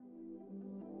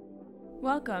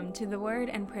Welcome to the Word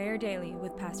and Prayer Daily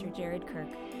with Pastor Jared Kirk.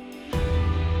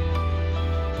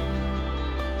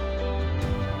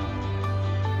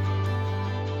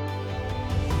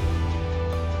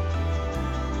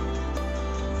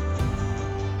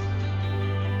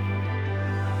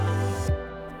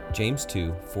 James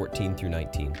 2:14 through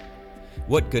 19.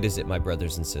 What good is it, my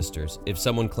brothers and sisters, if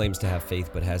someone claims to have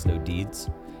faith but has no deeds?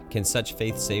 Can such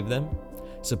faith save them?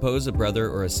 Suppose a brother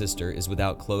or a sister is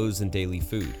without clothes and daily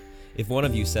food. If one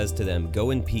of you says to them,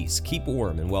 "Go in peace, keep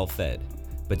warm and well fed,"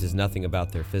 but does nothing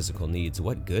about their physical needs,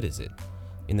 what good is it?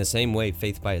 In the same way,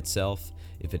 faith by itself,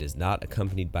 if it is not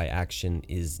accompanied by action,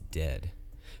 is dead.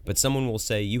 But someone will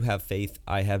say, "You have faith,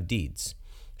 I have deeds."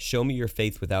 Show me your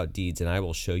faith without deeds, and I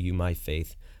will show you my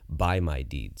faith by my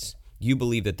deeds. You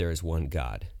believe that there is one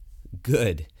God.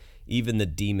 Good. Even the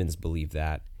demons believe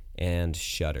that and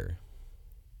shudder.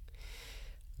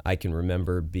 I can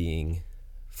remember being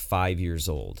 5 years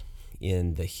old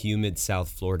in the humid South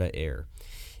Florida air.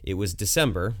 It was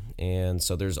December, and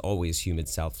so there's always humid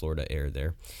South Florida air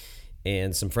there.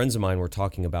 And some friends of mine were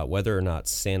talking about whether or not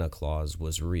Santa Claus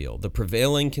was real. The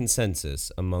prevailing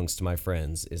consensus amongst my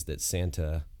friends is that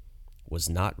Santa was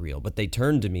not real. But they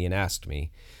turned to me and asked me,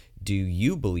 "Do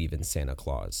you believe in Santa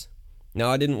Claus?"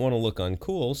 Now, I didn't want to look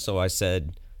uncool, so I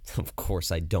said, "Of course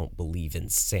I don't believe in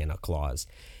Santa Claus."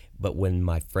 But when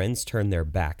my friends turned their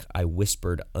back, I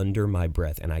whispered under my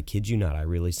breath, and I kid you not, I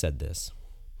really said this,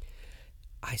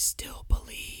 "I still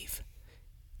believe."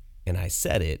 And I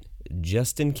said it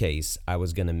just in case I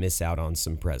was going to miss out on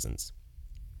some presents.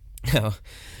 Now,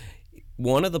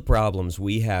 one of the problems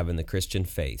we have in the Christian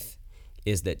faith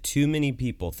is that too many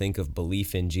people think of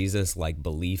belief in Jesus like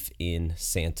belief in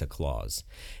Santa Claus.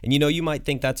 And you might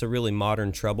think that's a really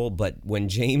modern trouble, but when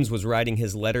James was writing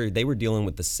his letter, they were dealing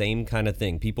with the same kind of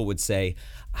thing. People would say,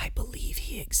 "I believe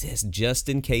he exists," just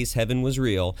in case heaven was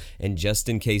real and just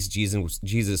in case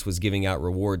Jesus was giving out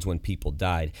rewards when people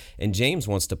died. And James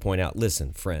wants to point out,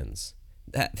 listen, friends,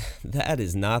 that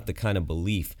is not the kind of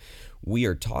belief we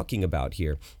are talking about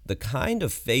here. The kind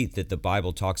of faith that the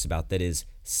Bible talks about, that is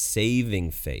saving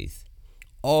faith,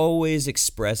 always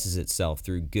expresses itself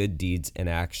through good deeds and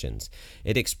actions.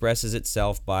 It expresses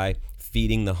itself by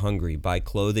feeding the hungry, by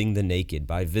clothing the naked,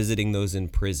 by visiting those in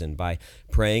prison, by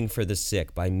praying for the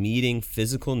sick, by meeting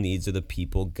physical needs of the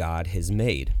people God has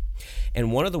made.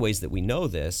 And one of the ways that we know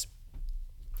this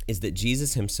is that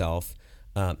Jesus himself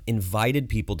invited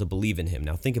people to believe in him.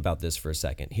 Now think about this for a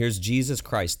second. Here's Jesus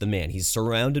Christ, the man. He's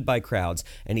surrounded by crowds,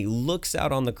 and he looks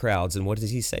out on the crowds, and what does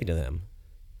he say to them?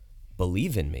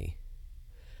 "Believe in me."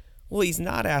 Well, he's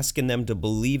not asking them to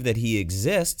believe that he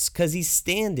exists because he's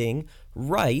standing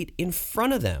right in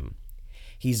front of them.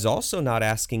 He's also not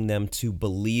asking them to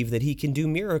believe that he can do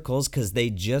miracles because they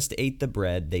just ate the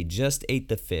bread, they just ate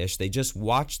the fish, they just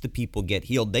watched the people get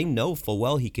healed. They know full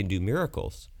well he can do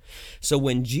miracles. So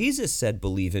when Jesus said,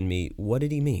 "Believe in me," what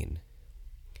did he mean?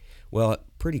 Well,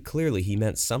 pretty clearly he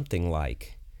meant something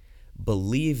like,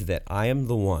 believe that I am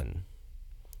the one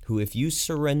who, if you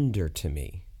surrender to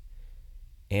me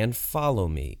and follow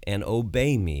me and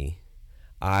obey me,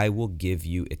 I will give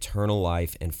you eternal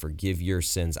life and forgive your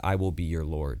sins. I will be your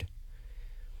Lord.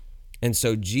 And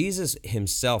so Jesus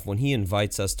himself, when he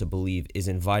invites us to believe, is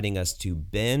inviting us to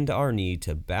bend our knee,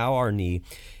 to bow our knee,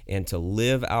 and to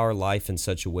live our life in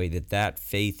such a way that that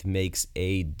faith makes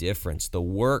a difference. The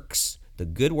works, the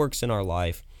good works in our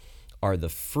life, are the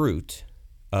fruit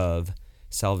of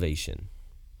salvation.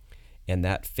 And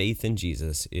that faith in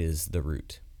Jesus is the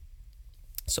root.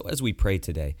 So as we pray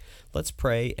today, let's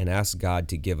pray and ask God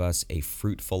to give us a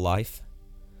fruitful life,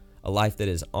 a life that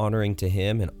is honoring to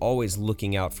him and always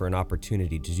looking out for an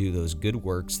opportunity to do those good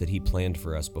works that he planned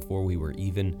for us before we were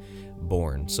even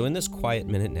born. So in this quiet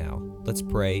minute now, let's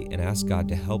pray and ask God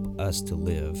to help us to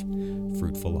live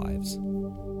fruitful lives.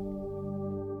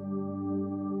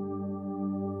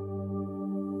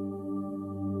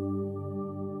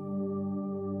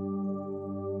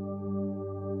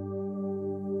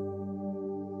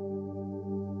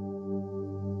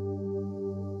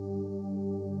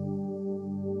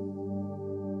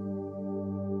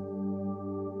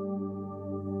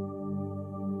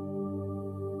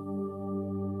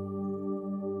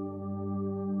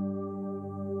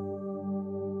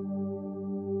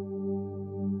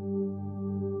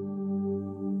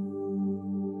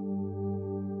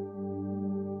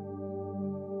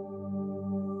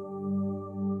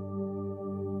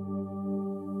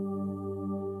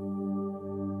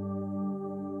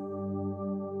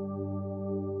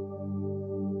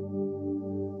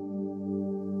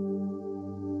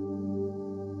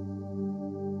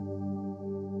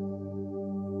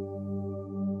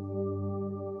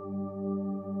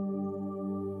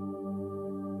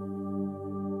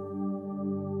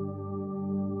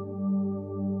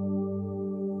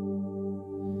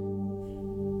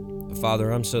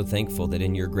 Father, I'm so thankful that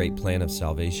in your great plan of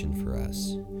salvation for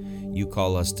us, you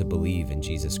call us to believe in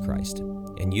Jesus Christ.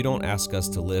 And you don't ask us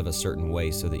to live a certain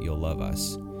way so that you'll love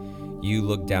us. You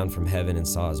looked down from heaven and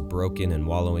saw us broken and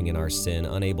wallowing in our sin,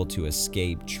 unable to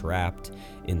escape, trapped,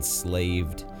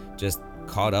 enslaved, just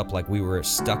caught up like we were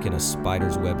stuck in a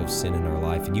spider's web of sin in our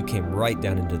life. And you came right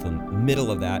down into the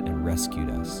middle of that and rescued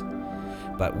us.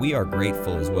 But we are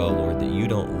grateful as well, Lord, that you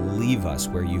don't leave us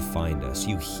where you find us.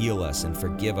 You heal us and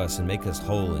forgive us and make us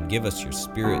whole and give us your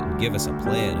Spirit and give us a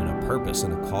plan and a purpose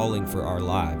and a calling for our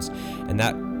lives. And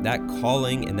that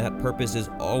calling and that purpose is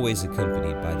always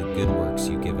accompanied by the good works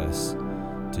you give us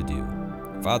to do.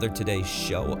 Father, today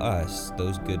show us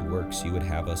those good works you would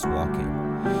have us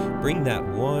walking. Bring that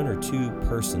one or two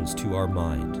persons to our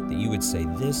mind that you would say,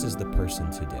 this is the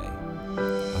person today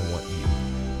I want you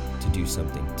to do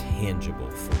something tangible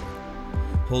for.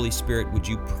 Holy Spirit, would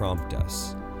you prompt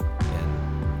us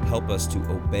and help us to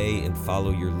obey and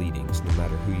follow your leadings no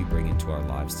matter who you bring into our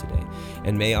lives today.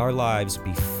 And may our lives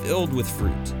be filled with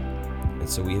fruit. And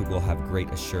so we will have great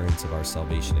assurance of our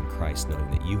salvation in Christ, knowing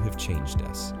that you have changed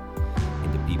us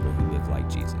into people who live like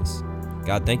Jesus.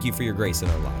 God, thank you for your grace in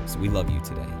our lives. We love you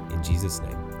today. In Jesus'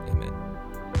 name, amen.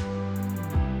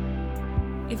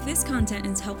 If this content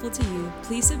is helpful to you,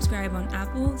 please subscribe on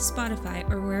Apple, Spotify,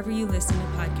 or wherever you listen to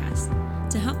podcasts.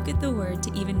 To help get the word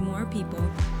to even more people,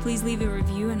 please leave a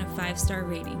review and a 5-star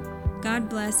rating. God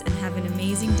bless and have an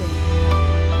amazing day.